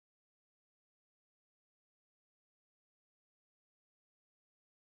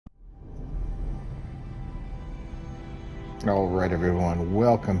Alright everyone,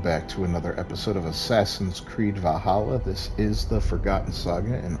 welcome back to another episode of Assassin's Creed Valhalla. This is the Forgotten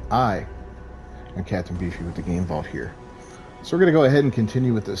Saga, and I am Captain Beefy with the Game Vault here. So we're going to go ahead and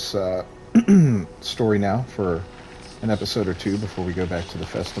continue with this story now for an episode or two before we go back to the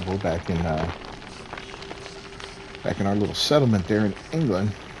festival back in our little settlement there in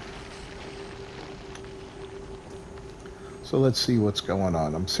England. So let's see what's going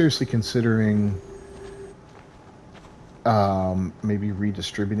on. I'm seriously considering maybe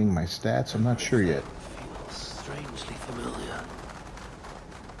redistributing my stats. I'm not sure yet. Strangely familiar.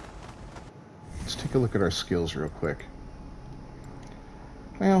 Let's take a look at our skills real quick.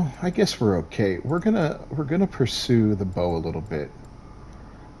 Well, I guess we're okay. We're gonna pursue the bow a little bit.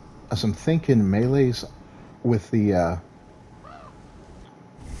 As I'm thinking melees with the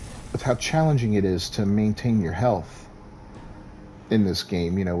with how challenging it is to maintain your health in this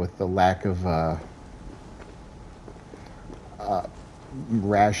game, you know, with the lack of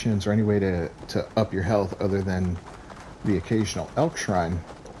rations or any way to up your health other than the occasional elk shrine.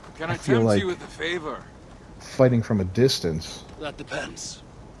 Can I feel tempt like you with a favor? fighting from a distance That depends.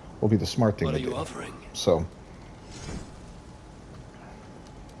 will be the smart thing What to are you do. offering? So,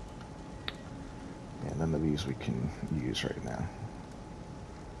 yeah, none of these we can use right now.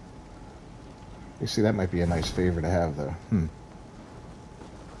 You see, that might be a nice favor to have, though. To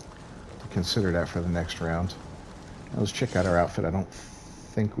consider that for the next round. Now let's check out our outfit. I don't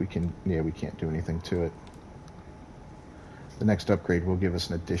think we can... Yeah, we can't do anything to it. The next upgrade will give us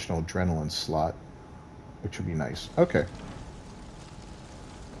an additional adrenaline slot, which would be nice. Okay.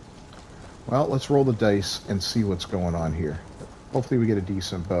 Well, let's roll the dice and see what's going on here. Hopefully we get a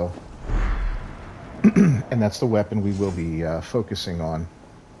decent bow. And that's the weapon we will be focusing on.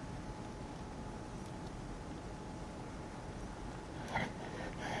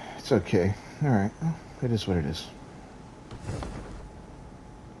 It's okay. Alright. Well, it is what it is.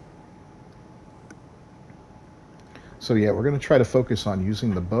 So yeah, we're going to try to focus on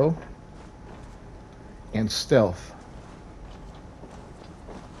using the bow and stealth.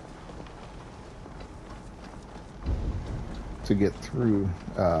 To get through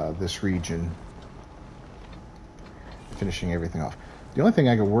this region, finishing everything off. The only thing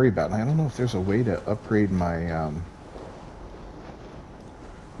I could worry about, and I don't know if there's a way to upgrade my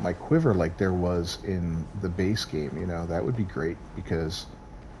my quiver like there was in the base game, you know, that would be great, because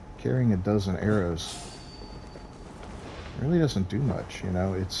carrying a dozen arrows really doesn't do much, you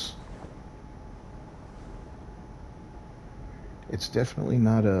know. It's definitely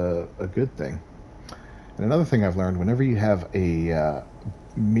not a good thing. And another thing I've learned, whenever you have a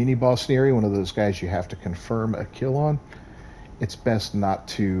mini boss in the area, one of those guys you have to confirm a kill on, it's best not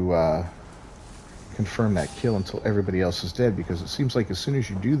to confirm that kill until everybody else is dead, because it seems like as soon as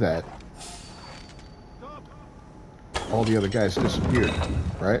you do that, all the other guys disappear,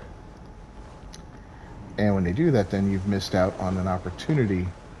 right? And when they do that, then you've missed out on an opportunity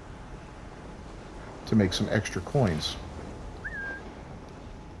to make some extra coins.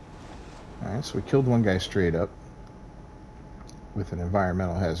 Alright, so we killed one guy straight up with an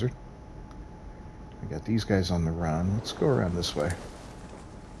environmental hazard. We got these guys on the run. Let's go around this way.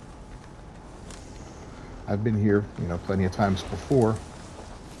 I've been here, you know, plenty of times before.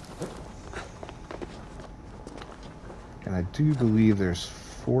 And I do believe there's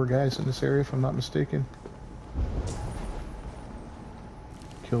 4 guys in this area, if I'm not mistaken.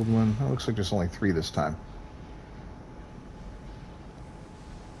 Killed one. Oh, looks like there's only 3 this time.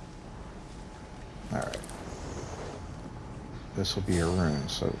 Alright. This will be a rune,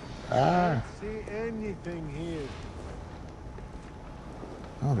 so... Ah! See anything here?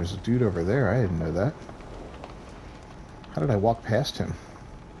 Oh, there's a dude over there. I didn't know that. How did I walk past him?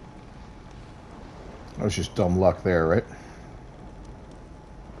 That was just dumb luck there, right?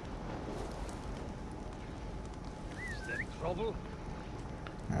 Is there trouble?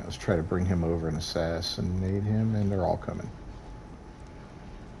 Alright, let's try to bring him over and assassinate him, and they're all coming.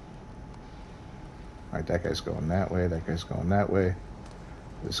 Alright, that guy's going that way, that guy's going that way.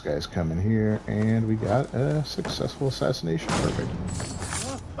 This guy's coming here, and we got a successful assassination. Perfect.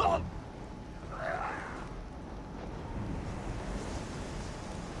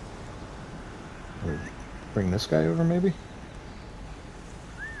 Bring this guy over, maybe?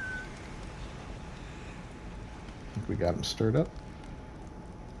 I think we got him stirred up.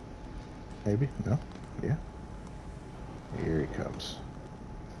 Maybe? No? Yeah. Here he comes.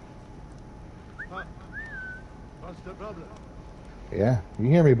 What's the problem? Yeah, you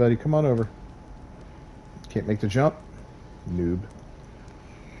hear me, buddy. Come on over. Can't make the jump? Noob.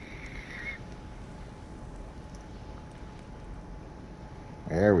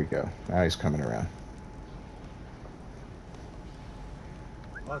 There we go. Now he's coming around.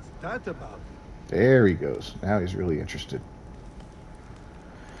 What's that about? There he goes. Now he's really interested.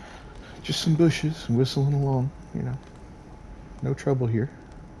 Just some bushes whistling along, you know. No trouble here.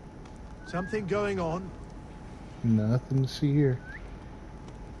 Something going on? Nothing to see here.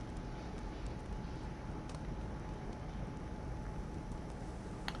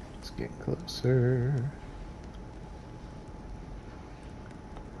 Let's get closer.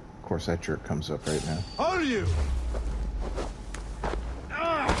 Of course, that jerk comes up right now. Are you?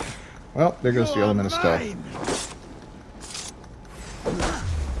 Well, there goes the element of stealth.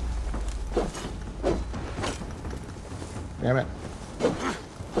 Damn it.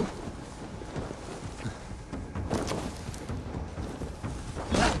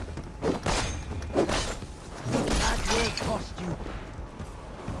 That will cost you.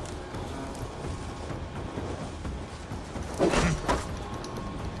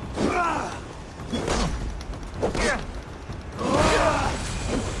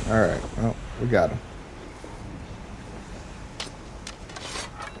 Alright, well, we got him.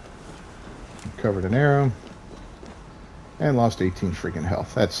 Covered an arrow. And lost 18 freaking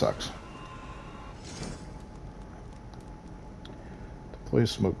health. That sucks. Deploy a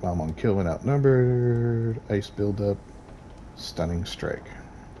smoke bomb on kill when outnumbered. Ice buildup. Stunning strike.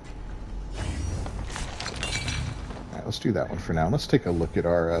 Alright, let's do that one for now. Let's take a look at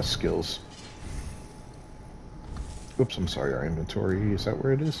our skills. Oops, I'm sorry, our inventory. Is that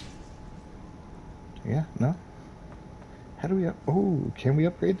where it is? Yeah? No? How do we... Oh, can we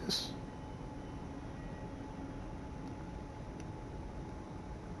upgrade this?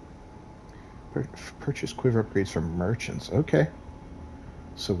 Purchase quiver upgrades from merchants. Okay.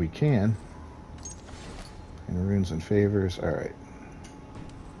 So we can. And runes and favors. Alright.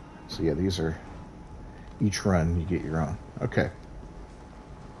 So yeah, these are... Each run, you get your own. Okay.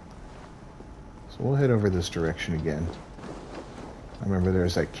 So we'll head over this direction again. I remember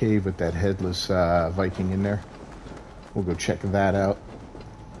there's that cave with that headless Viking in there. We'll go check that out.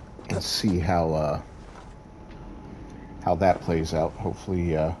 Let's see how that plays out.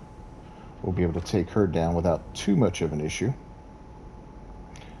 Hopefully we'll be able to take her down without too much of an issue.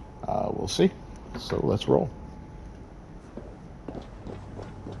 We'll see. So let's roll.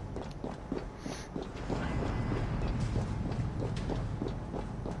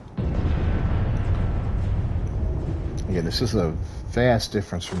 Again, this is a vast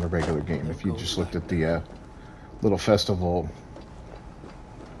difference from the regular game. If you just looked at the little festival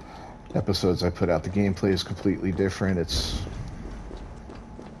episodes I put out, the gameplay is completely different. It's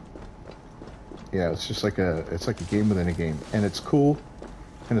just like a game within a game, and it's cool,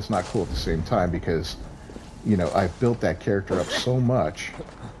 and it's not cool at the same time because, you know, I've built that character up so much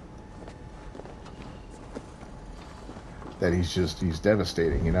that he's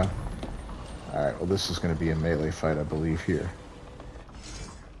devastating, you know. All right, well, this is going to be a melee fight, I believe, here.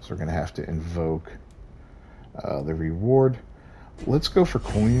 So we're going to have to invoke the reward. Let's go for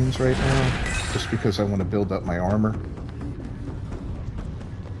coins right now, just because I want to build up my armor.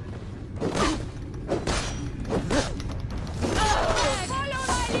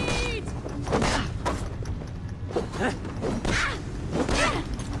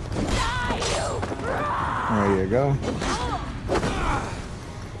 There you go.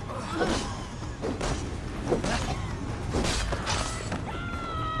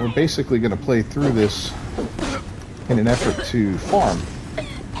 We're basically going to play through this in an effort to farm.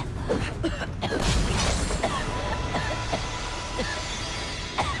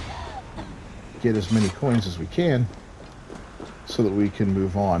 Get as many coins as we can so that we can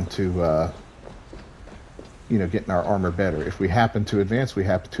move on to, you know, getting our armor better. If we happen to advance, we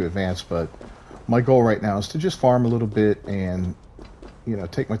happen to advance, but my goal right now is to just farm a little bit and, you know,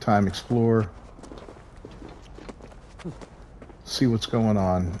 take my time, explore, see what's going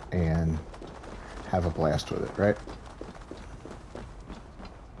on, and have a blast with it, right?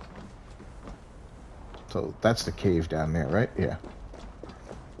 So that's the cave down there, right? Yeah.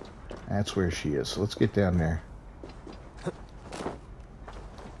 That's where she is. So let's get down there.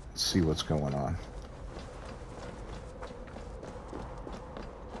 See what's going on.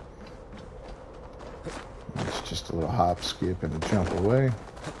 It's just a little hop, skip, and a jump away.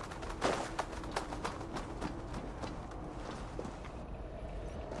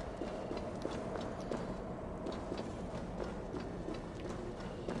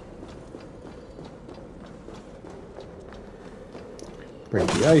 Break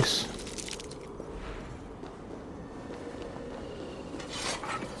the ice.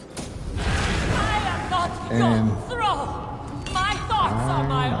 And your throne. My thoughts are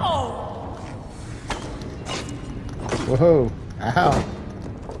my own. Whoa! Ow!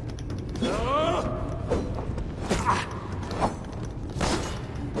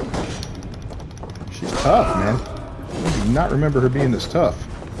 tough, man. I do not remember her being this tough.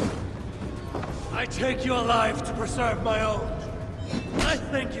 I take your life to preserve my own. I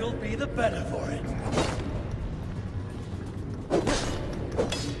think you'll be the better for it.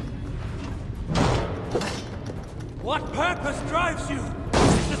 What purpose drives you?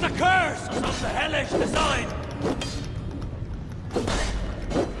 Is this a curse or some hellish design?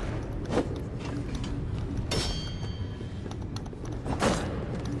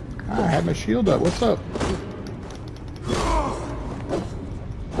 I had my shield up. What's up?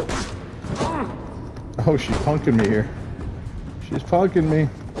 Oh, she's punking me here. She's punking me.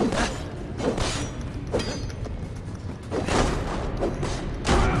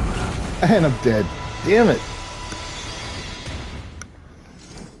 And I'm dead. Damn it.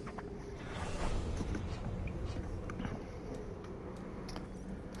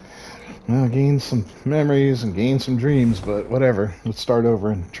 Well, gain some memories and gain some dreams, but whatever. Let's start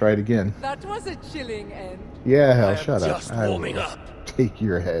over and try it again. That was a chilling end. Yeah, hell, I am shut up. just warming up. Take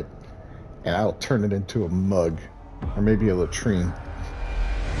your head, and I'll turn it into a mug, or maybe a latrine.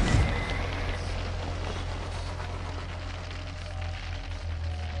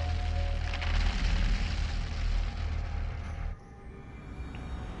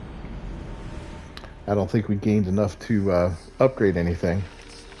 I don't think we gained enough to upgrade anything.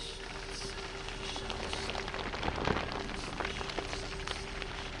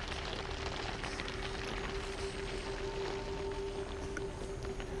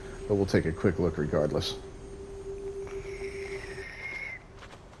 But we'll take a quick look regardless.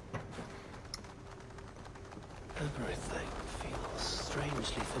 Everything feels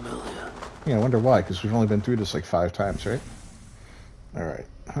strangely familiar. Yeah, I wonder why, because we've only been through this like 5 times, right? Alright,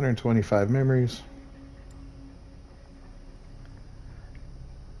 125 memories.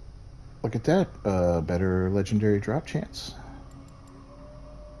 Look at that. Better legendary drop chance.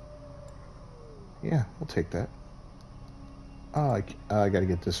 Yeah, we'll take that. Oh, I gotta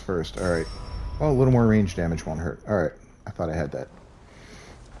get this first. Alright. Well, a little more range damage won't hurt. Alright, I thought I had that.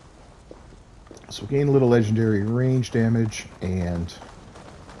 So gain a little legendary range damage, and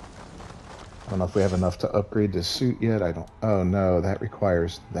I don't know if we have enough to upgrade this suit yet. I don't. Oh no, that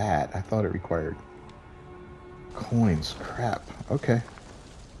requires that. I thought it required coins. Crap. Okay.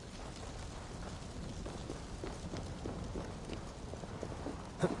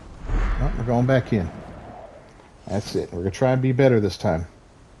 Well, we're going back in. That's it. We're going to try and be better this time.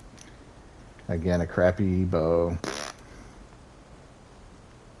 Again, a crappy bow.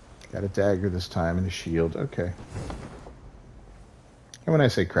 Got a dagger this time and a shield. Okay. And when I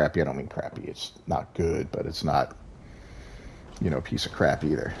say crappy, I don't mean crappy. It's not good, but it's not, you know, a piece of crap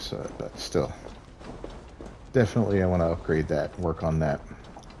either. So, but still. Definitely I want to upgrade that, work on that.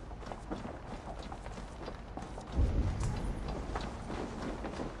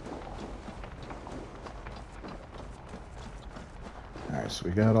 Alright, so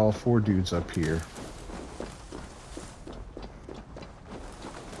we got all 4 dudes up here.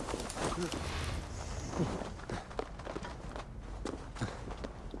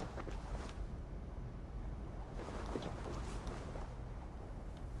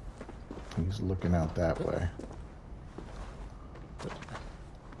 He's looking out that way.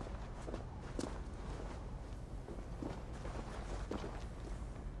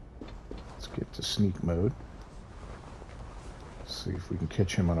 Let's get to sneak mode. See if we can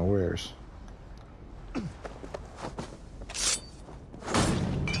catch him unawares.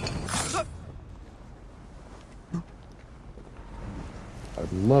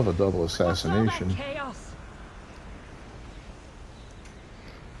 I'd love a double assassination. Chaos.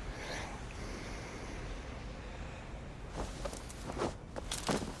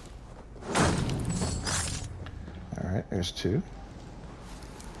 All right, there's 2.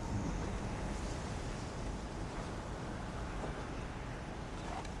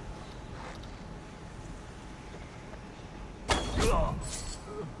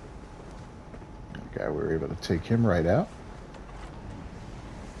 Okay, we were able to take him right out.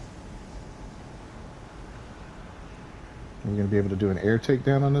 We're going to be able to do an air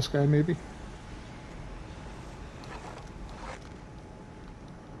takedown on this guy, maybe?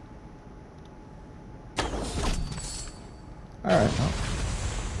 Alright, well,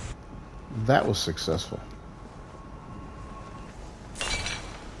 that was successful.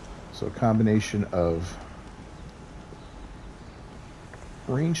 So a combination of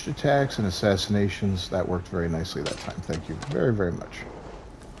ranged attacks and assassinations, that worked very nicely that time. Thank you very, very much.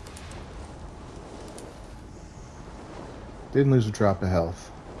 Didn't lose a drop of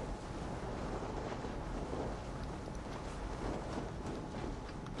health.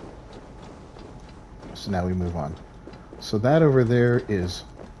 So now we move on. So that over there is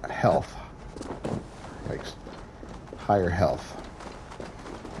health. Yikes. Higher health.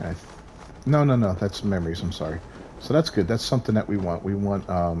 And no, that's memories, I'm sorry. So that's good. That's something that we want. We want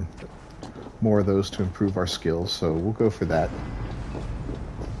more of those to improve our skills, so we'll go for that.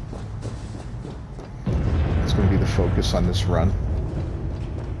 That's going to be the focus on this run.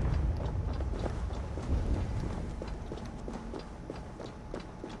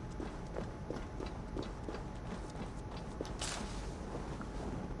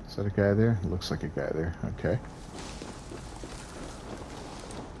 Is that a guy there? Looks like a guy there. Okay.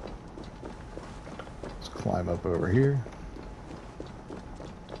 Let's climb up over here.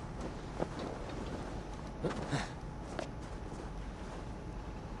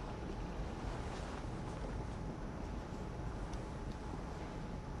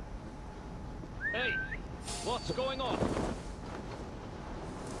 Hey, what's going on?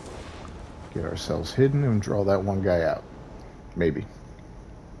 Get ourselves hidden and draw that one guy out. Maybe.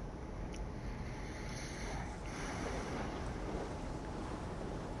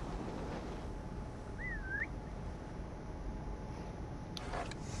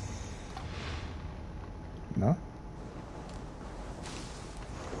 No?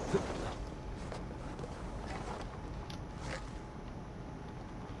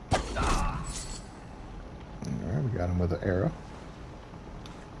 Alright, we got him with an arrow.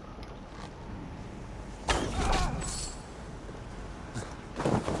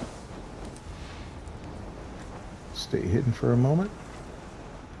 Stay hidden for a moment.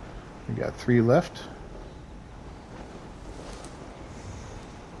 We got 3 left.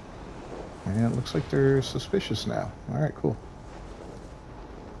 And it looks like they're suspicious now. Alright, cool.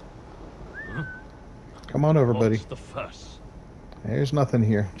 Come on over, buddy. What's the fuss? There's nothing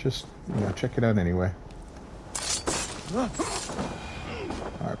here. Just, check it out anyway.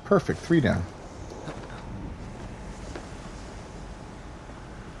 Alright, perfect. 3 down.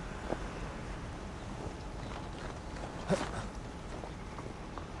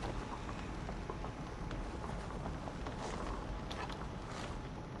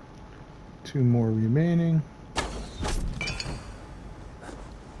 Two more remaining.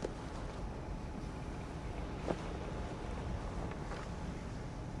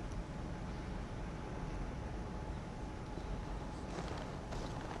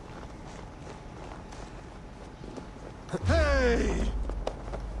 Hey!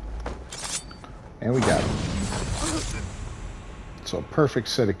 And we got him. So a perfect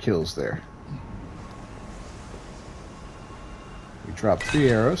set of kills there. We dropped 3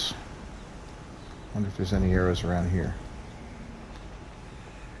 arrows. Wonder if there's any arrows around here.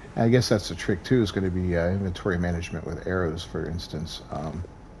 I guess that's the trick too, is going to be inventory management with arrows, for instance.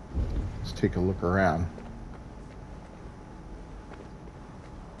 Let's take a look around.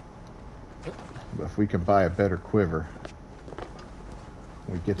 But if we can buy a better quiver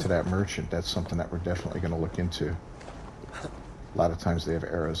when we get to that merchant, that's something that we're definitely going to look into. A lot of times they have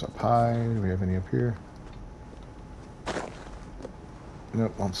arrows up high. Do we have any up here?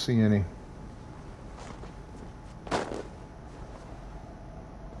 Nope, won't see any.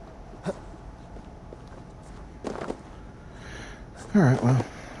 Alright, well,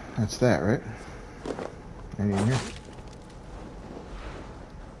 that's that, right? Any in here?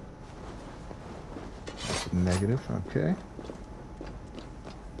 That's a negative, okay.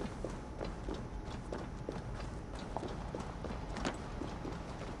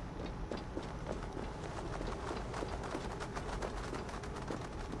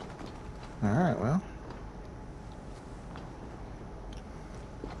 Alright, well.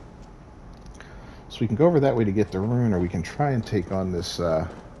 So we can go over that way to get the rune, or we can try and take on this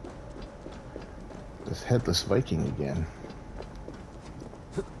this headless Viking again.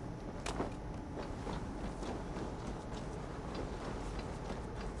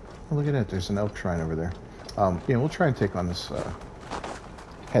 Oh, look at that, there's an elk shrine over there. Yeah, we'll try and take on this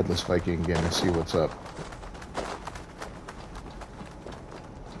headless Viking again and see what's up.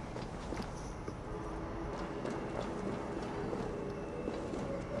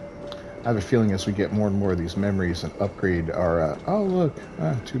 I have a feeling as we get more and more of these memories and upgrade our... oh, look.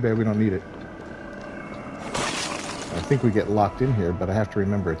 Too bad we don't need it. I think we get locked in here, but I have to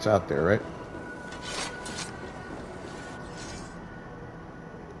remember it's out there, right?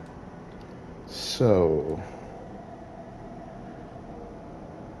 So...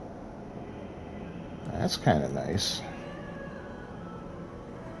 that's kind of nice.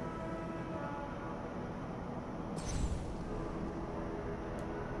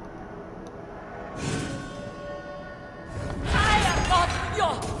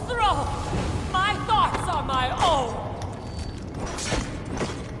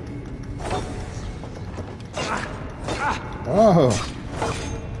 Oh.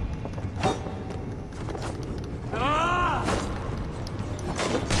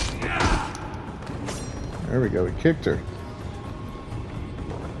 There we go. We kicked her.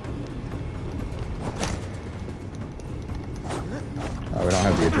 Oh, we don't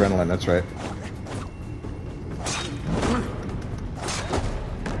have the adrenaline. That's right.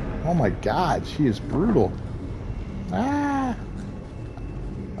 Oh my god, she is brutal. Ah!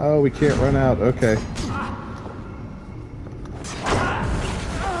 Oh, we can't run out. Okay.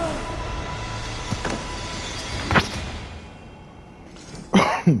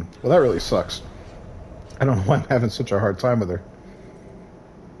 Well, that really sucks. I don't know why I'm having such a hard time with her.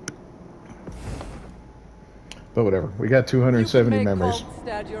 But whatever. We got 270 memories.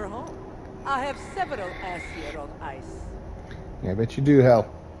 Kolstad your home. I have several ass here on ice. Yeah, I bet you do, Hal.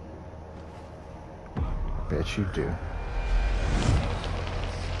 I bet you do.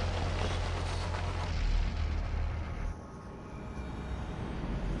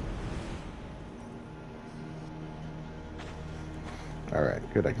 Alright,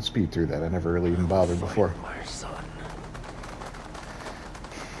 good. I can speed through that. I never really even bothered before. My son.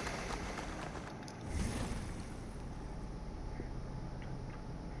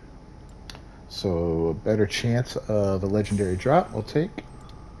 So, a better chance of a legendary drop we'll take.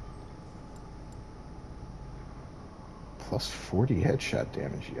 Plus 40 headshot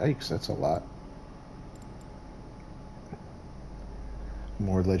damage. Yikes, that's a lot.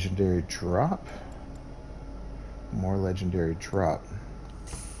 More legendary drop. More legendary drop.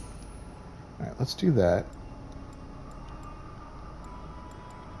 Alright, let's do that.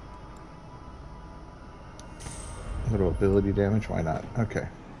 A little ability damage, why not? Okay.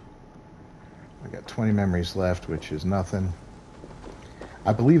 I got 20 memories left, which is nothing.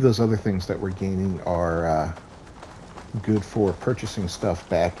 I believe those other things that we're gaining are good for purchasing stuff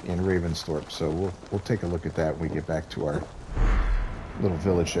back in Ravensthorpe, so we'll take a look at that when we get back to our little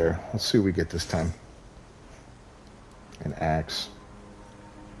village there. Let's see what we get this time. An axe.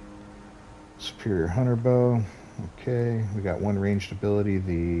 Superior hunter bow. Okay, we got one ranged ability,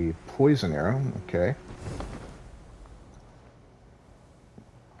 the poison arrow. Okay.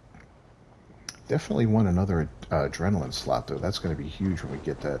 Definitely want another adrenaline slot, though. That's going to be huge when we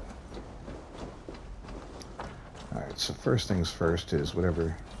get that. Alright, so first things first is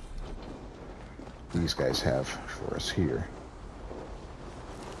whatever these guys have for us here.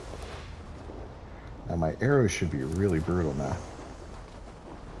 Now my arrows should be really brutal now.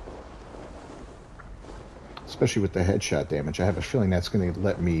 Especially with the headshot damage. I have a feeling that's going to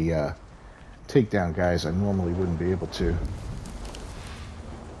let me take down guys I normally wouldn't be able to.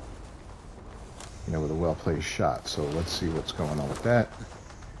 You know, with a well-placed shot. So let's see what's going on with that.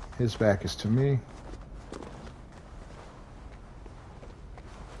 His back is to me.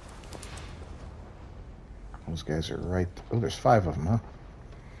 Those guys are right... Oh, there's 5 of them, huh?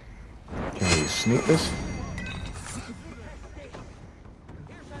 Can we sneak this?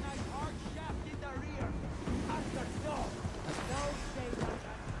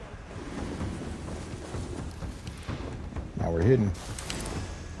 Now we're hidden.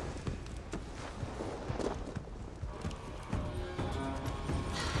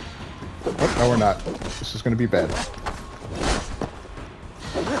 Oh, no, we're not. This is going to be bad.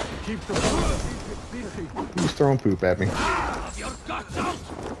 He's throwing poop at me.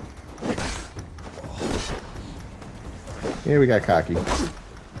 Yeah, we got cocky.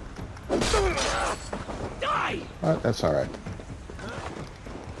 Oh, that's alright.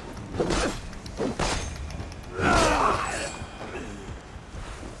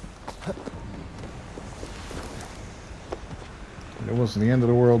 It wasn't the end of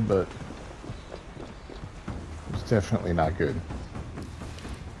the world, but it was definitely not good.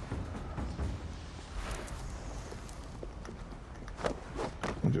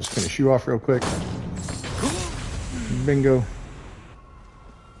 I'll just finish you off real quick. Bingo.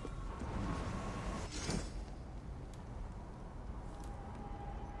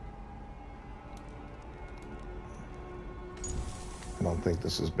 I don't think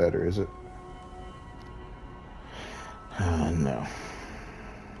this is better, is it? No.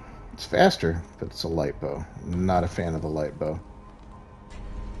 It's faster, but it's a light bow. I'm not a fan of the light bow.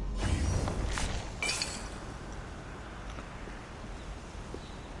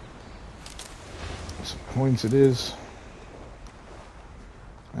 Some coins it is.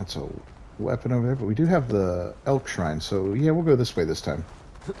 That's a weapon over there, but we do have the elk shrine, so yeah, we'll go this way this time.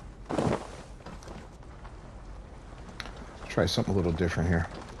 Try something a little different here.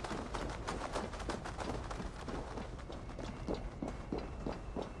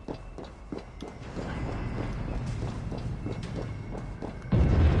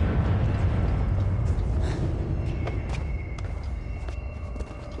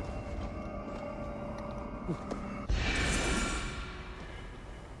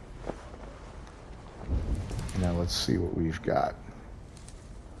 let's see what we've got.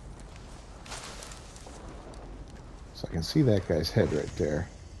 So I can see that guy's head right there.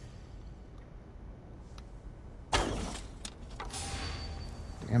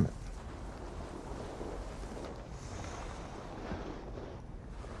 Damn it.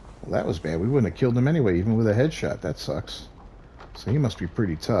 Well, that was bad. We wouldn't have killed him anyway, even with a headshot. That sucks. So he must be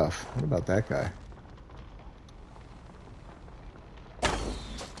pretty tough. What about that guy?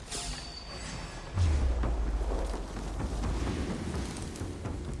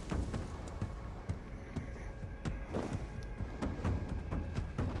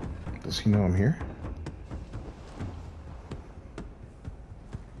 Does he know I'm here?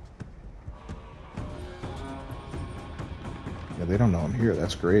 Yeah, they don't know I'm here.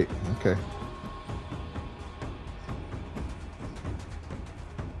 That's great. Okay.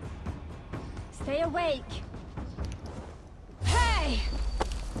 Stay awake. Hey!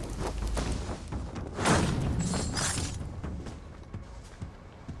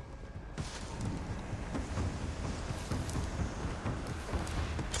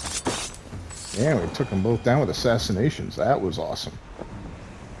 Yeah, we took them both down with assassinations. That was awesome.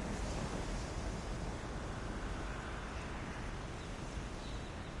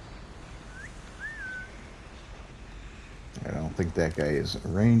 I don't think that guy is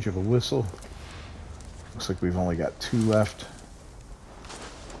in range of a whistle. Looks like we've only got 2 left.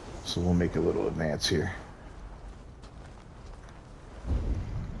 So we'll make a little advance here.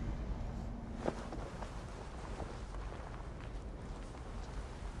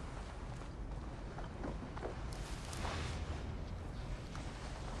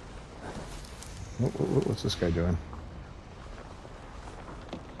 What's this guy doing?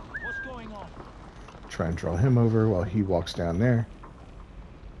 What's going on? Try and draw him over while he walks down there.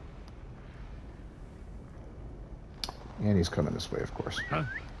 And he's coming this way, of course. Huh?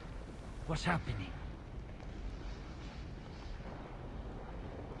 What's happening?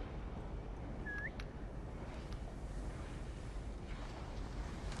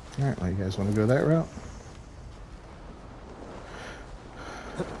 Alright, well, you guys want to go that route?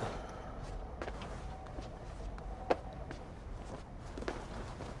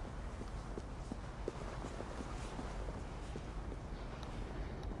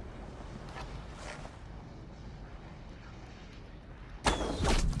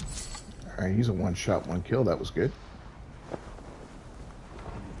 Alright, he's a one-shot, one-kill. That was good.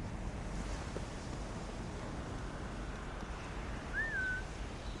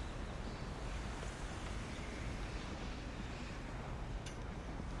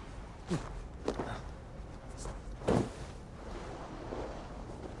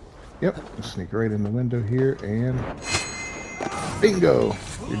 Yep, sneak right in the window here, and bingo!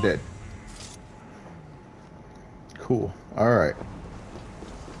 You're dead. Cool. Alright.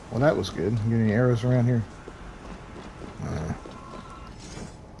 Well, that was good. Get any arrows around here?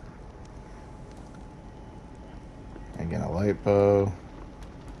 Again, a light bow.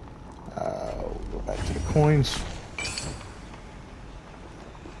 We'll go back to the coins.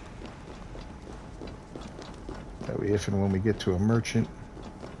 That way, if and when we get to a merchant,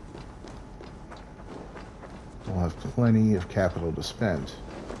 we'll have plenty of capital to spend.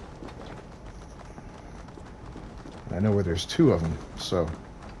 And I know where there's 2 of them, so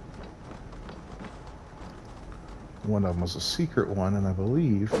one of them was a secret one, and I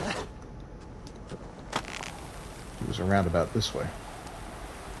believe he was around about this way.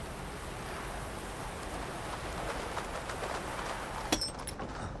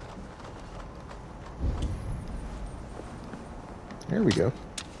 There we go.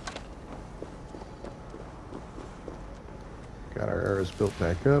 Got our arrows built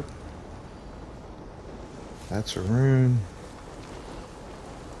back up. That's a rune.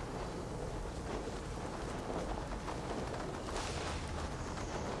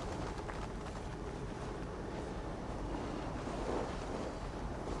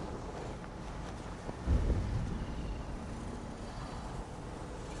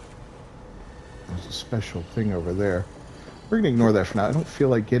 There's a special thing over there. We're going to ignore that for now. I don't feel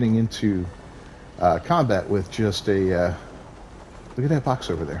like getting into combat with just a... look at that box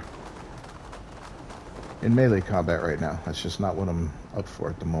over there. In melee combat right now. That's just not what I'm up for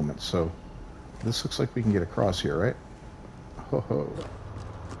at the moment. So, this looks like we can get across here, right? Ho ho.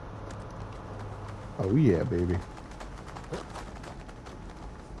 Oh yeah, baby.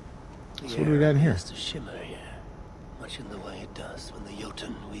 So what do we got in here? To shimmer here, much in the way it does when the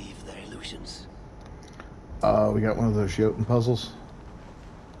Jotun weave their illusions. We got one of those Jotun puzzles.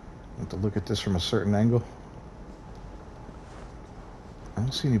 I have to look at this from a certain angle. I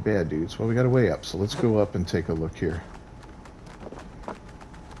don't see any bad dudes. Well, we got a way up, so let's go up and take a look here.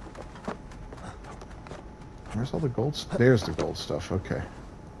 Where's all the gold? There's the gold stuff. Okay.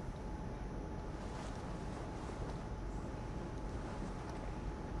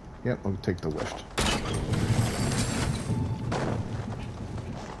 Yep, we'll take the lift.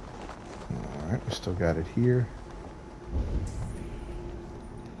 Alright, we still got it here.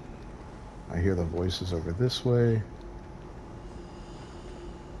 I hear the voices over this way.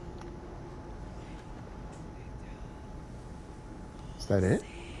 Is that it?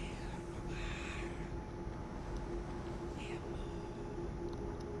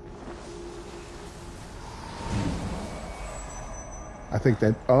 I think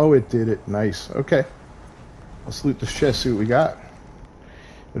that... Oh, it did it. Nice. Okay. Let's loot this chest, see what we got.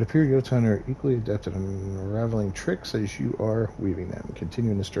 It would appear Jotun are equally adept at unraveling tricks as you are weaving them.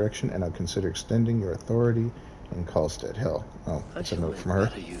 Continue in this direction, and I'll consider extending your authority in Kalstead. Hell. Oh, that's a note from her.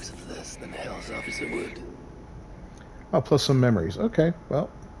 Better use of this than Hell's officer would. Oh, plus some memories. Okay, well.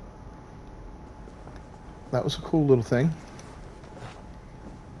 That was a cool little thing.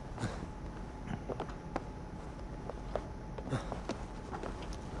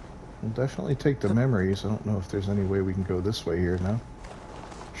 We'll definitely take the memories. I don't know if there's any way we can go this way here now.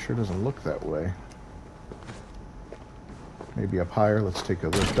 Sure doesn't look that way. Maybe up higher. Let's take a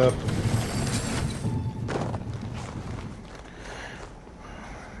lift up.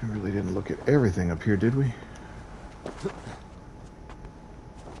 We really didn't look at everything up here, did we?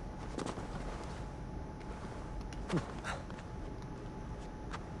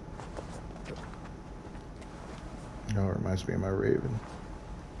 Oh, it reminds me of my Raven.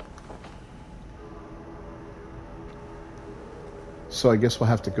 So I guess we'll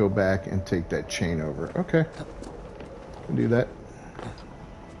have to go back and take that chain over. Okay. Can do that.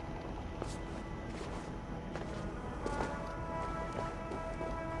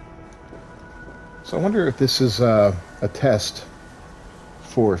 So I wonder if this is a test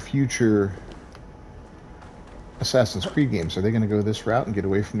for future Assassin's Creed games. Are they going to go this route and get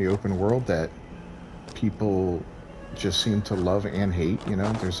away from the open world that people just seem to love and hate? You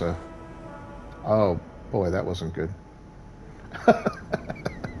know, there's a... Oh, boy, that wasn't good.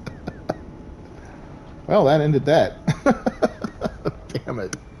 Well, that ended that. Damn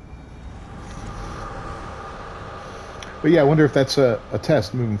it. But yeah, I wonder if that's a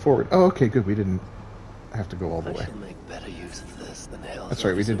test moving forward. Oh, okay, good. We didn't have to go all the way. Make better use of this than Hell's That's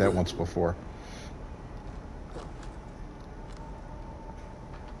right, we did that would. once before.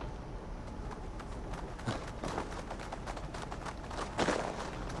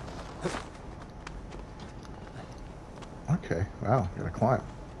 Okay, wow, gotta climb.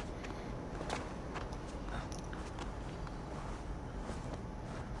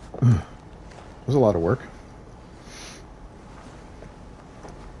 It was a lot of work.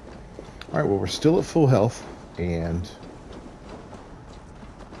 Alright, well, we're still at full health, and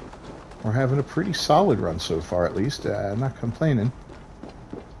we're having a pretty solid run so far, at least. I'm not complaining.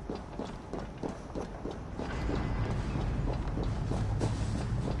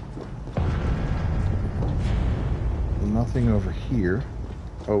 Nothing over here.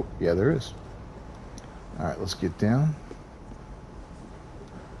 Oh, yeah, there is. Alright, let's get down.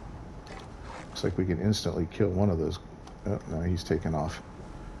 Looks like we can instantly kill one of those. Oh, no, he's taken off.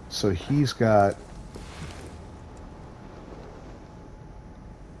 So he's got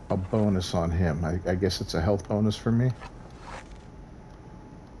a bonus on him. I guess it's a health bonus for me.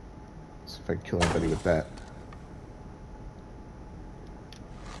 Let's see if I can kill anybody with that.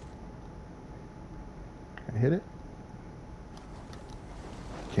 Can I hit it?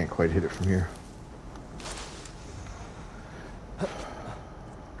 Can't quite hit it from here.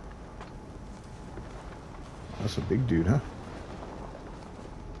 That's a big dude, huh?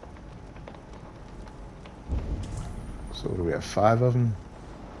 So what do we have? 5 of them?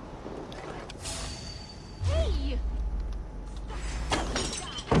 Hey!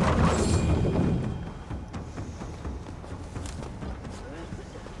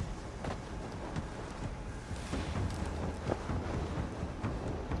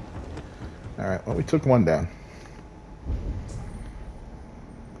 Alright, well, we took one down.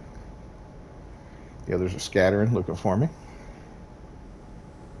 The others are scattering, looking for me.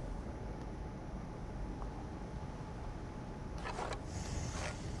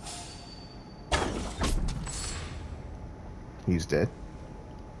 He's dead.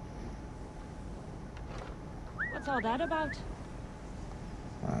 What's all that about?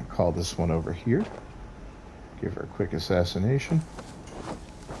 I'll call this one over here. Give her a quick assassination.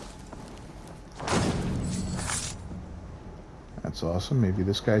 That's awesome. Maybe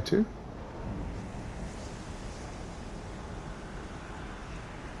this guy too.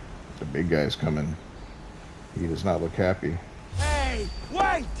 The big guy's coming. He does not look happy. Hey,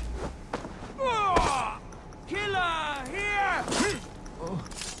 wait!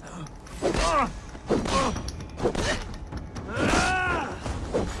 Alright,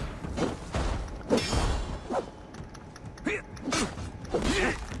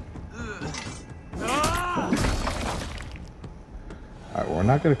 well, we're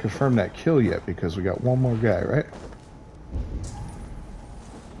not going to confirm that kill yet because we got one more guy, right?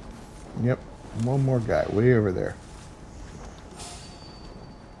 Yep, one more guy way over there.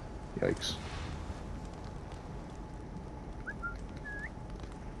 Yikes.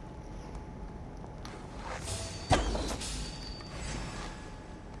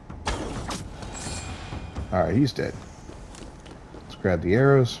 Alright, he's dead. Let's grab the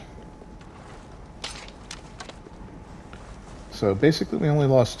arrows. So basically we only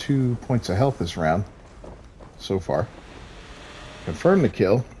lost 2 points of health this round so far. Confirm the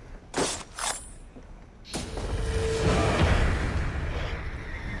kill.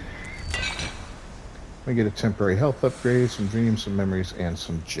 We get a temporary health upgrade, some dreams, some memories, and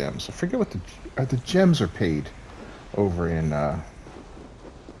some gems. I forget what the gems are paid over in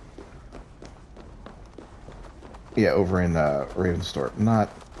over in Ravensthorpe, not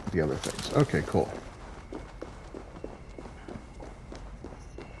the other things. Okay, cool.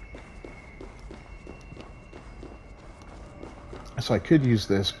 So I could use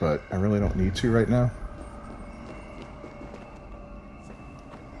this, but I really don't need to right now.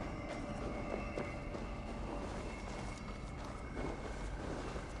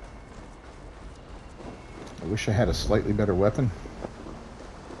 I wish I had a slightly better weapon.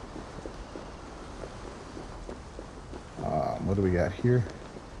 What do we got here?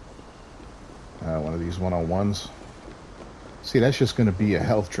 One of these one-on-ones. See, that's just going to be a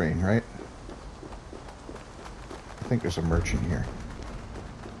health drain, right? I think there's a merchant here.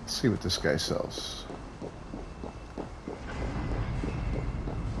 Let's see what this guy sells.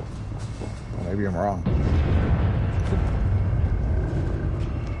 Well, maybe I'm wrong.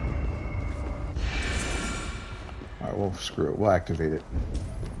 Alright, well, screw it. We'll activate it.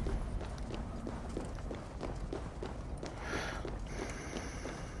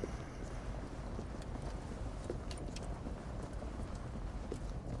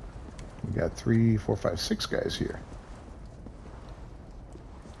 We got 3, 4, 5, 6 guys here.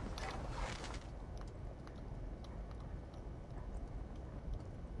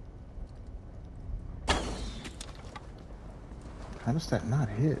 How does that not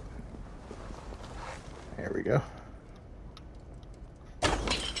hit? There we go.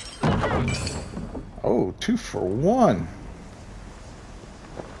 Oh, 2 for 1.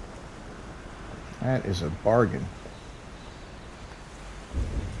 That is a bargain.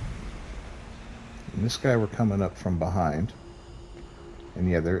 And this guy we're coming up from behind. And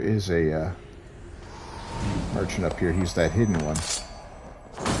yeah, there is a merchant up here. He's that hidden one.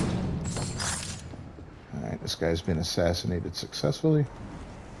 Alright, this guy's been assassinated successfully.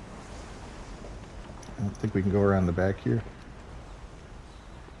 I don't think we can go around the back here.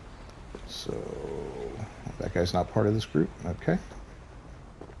 So, that guy's not part of this group. Okay.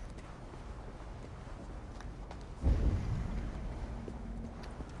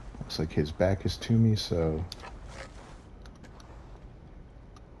 Looks like his back is to me, so...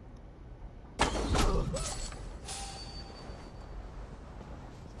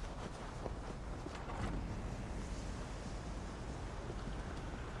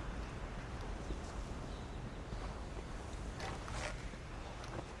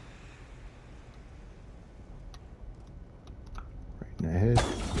 ahead.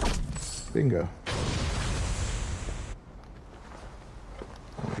 Bingo.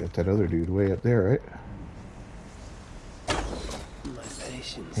 We got that other dude way up there, right? My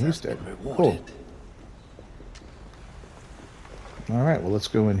patience He's has dead. been rewarded. Cool. Alright, well, let's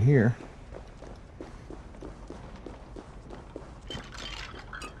go in here.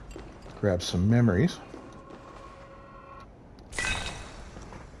 Grab some memories.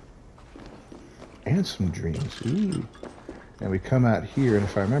 And some dreams. Ooh. And we come out here, and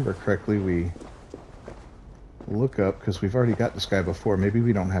if I remember correctly, we look up, because we've already got this guy before. Maybe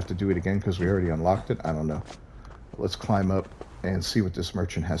we don't have to do it again because we already unlocked it. I don't know. But let's climb up and see what this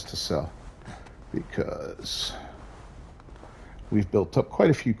merchant has to sell. Because we've built up quite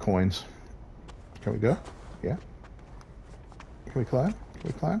a few coins. Can we go? Yeah. Can we climb? Can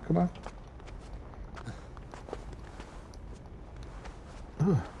we climb? Come on.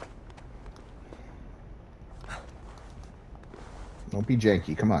 Ugh. Don't be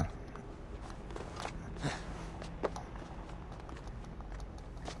janky, come on.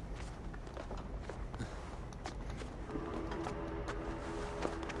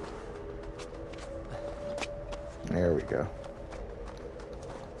 There we go.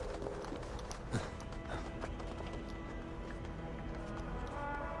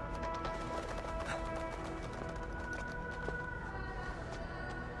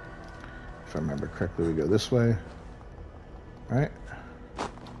 If I remember correctly, we go this way. Right?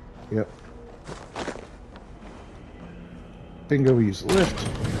 Yep. Bingo, we use the lift.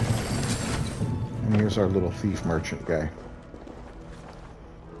 And here's our little thief merchant guy.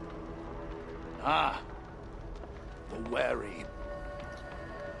 Ah, the wary.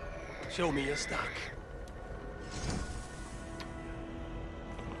 Show me your stock.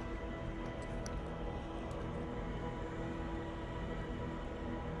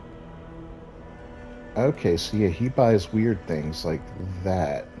 Okay, so yeah, he buys weird things like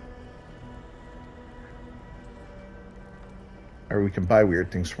that. Or we can buy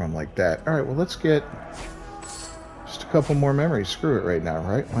weird things from him like that. Alright, well, let's get just a couple more memories. Screw it right now,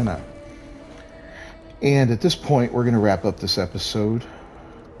 right? Why not? And at this point, we're going to wrap up this episode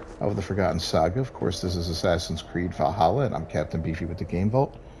of the Forgotten Saga. Of course, this is Assassin's Creed Valhalla, and I'm Captain Beefy with the Game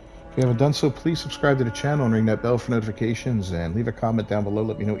Vault. If you haven't done so, please subscribe to the channel and ring that bell for notifications, and leave a comment down below.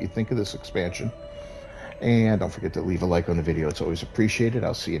 Let me know what you think of this expansion. And don't forget to leave a like on the video. It's always appreciated.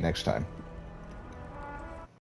 I'll see you next time.